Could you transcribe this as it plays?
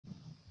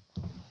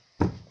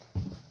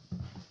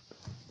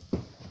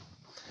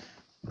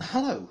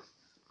Hello,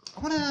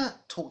 I want to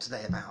talk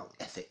today about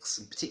ethics,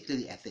 and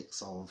particularly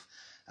ethics of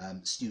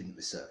student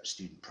research,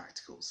 student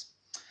practicals.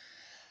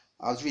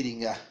 I was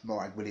reading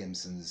Morag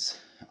Williamson's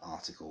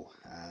article.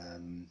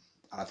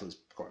 I thought it was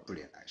quite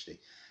brilliant, actually.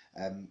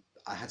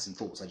 I had some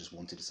thoughts I just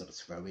wanted to sort of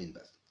throw in,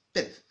 but a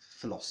bit of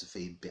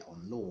philosophy, a bit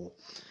on law.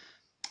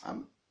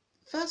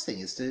 First thing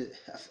is a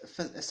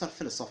sort of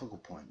philosophical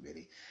point,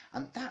 really,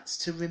 and that's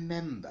to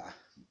remember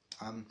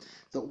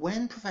that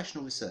when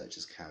professional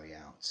researchers carry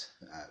out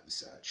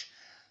research,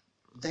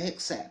 they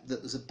accept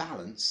that there's a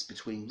balance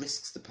between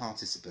risks to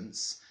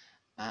participants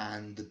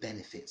and the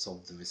benefits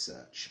of the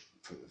research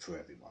for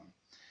everyone.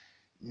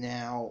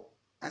 Now,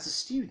 as a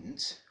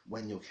student,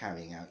 when you're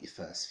carrying out your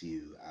first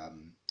few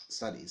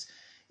studies,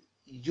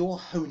 you're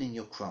honing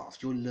your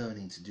craft, you're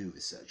learning to do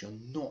research, you're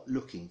not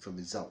looking for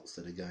results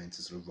that are going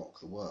to sort of rock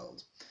the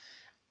world.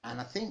 And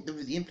I think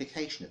the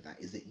implication of that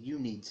is that you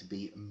need to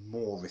be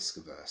more risk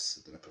averse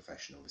than a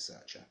professional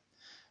researcher.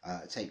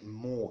 Take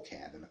more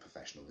care than a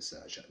professional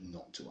researcher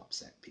not to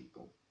upset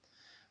people.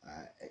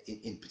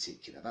 In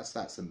particular, that's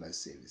the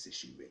most serious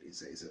issue, really,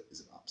 is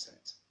an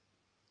upset.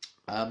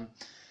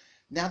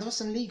 Now, there are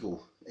some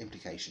legal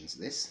implications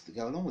of this that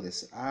go along with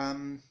this.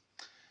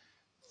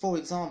 For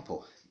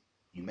example,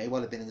 you may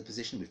well have been in the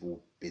position, we've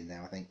all been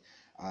there, I think,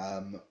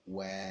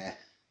 where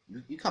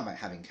you come back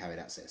having carried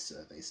out, say, a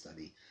survey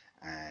study,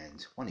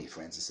 and one of your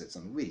friends has said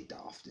something really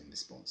daft in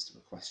response to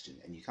a question,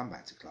 and you come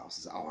back to class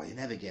and say, "Oh, you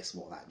never guess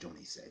what that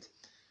Johnny said."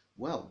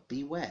 Well,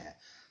 beware.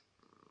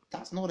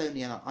 That's not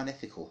only an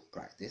unethical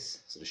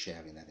practice, sort of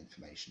sharing that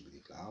information with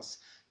your class,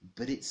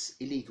 but it's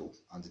illegal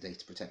under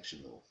data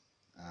protection law.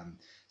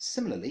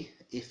 Similarly,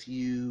 if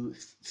you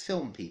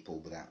film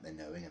people without their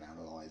knowing and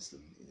analyse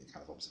them in a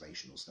kind of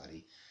observational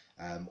study,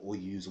 or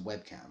use a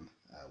webcam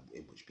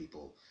in which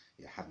people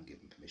haven't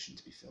given permission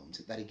to be filmed,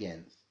 that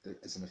again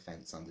is an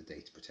offence under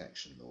data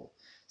protection law.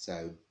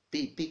 So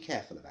be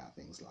careful about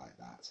things like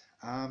that.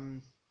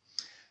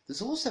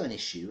 There's also an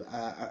issue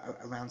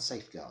around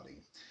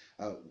safeguarding.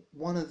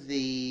 One of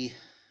the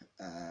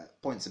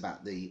points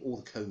about all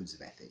the codes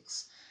of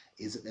ethics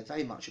is that they're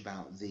very much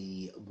about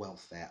the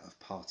welfare of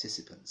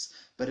participants.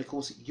 But of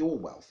course, your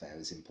welfare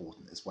is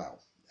important as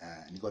well.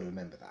 And you've got to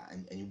remember that,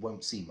 and you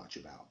won't see much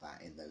about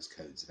that in those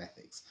codes of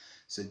ethics.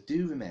 So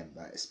do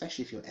remember,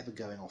 especially if you're ever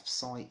going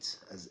off-site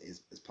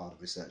as part of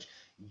research,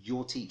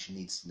 your teacher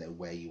needs to know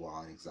where you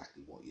are and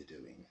exactly what you're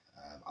doing.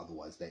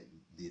 Otherwise,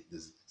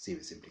 there's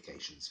serious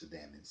implications for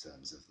them in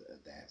terms of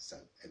their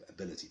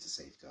ability to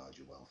safeguard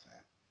your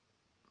welfare.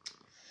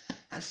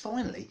 And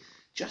finally,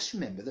 just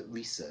remember that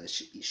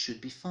research, it should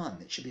be fun.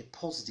 It should be a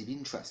positive,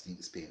 interesting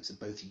experience for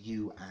both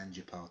you and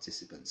your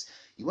participants.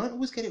 You won't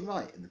always get it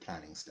right in the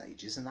planning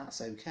stages, and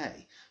that's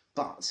okay.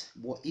 But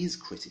what is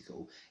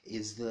critical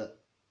is that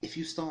if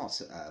you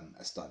start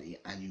a study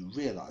and you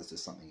realise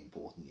there's something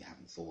important you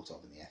haven't thought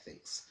of in the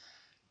ethics,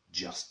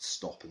 just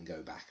stop and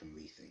go back and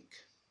rethink.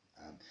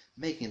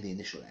 Making the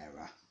initial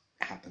error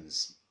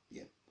happens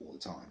all the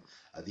time.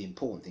 The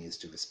important thing is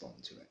to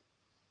respond to it.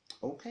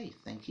 Okay,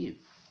 thank you.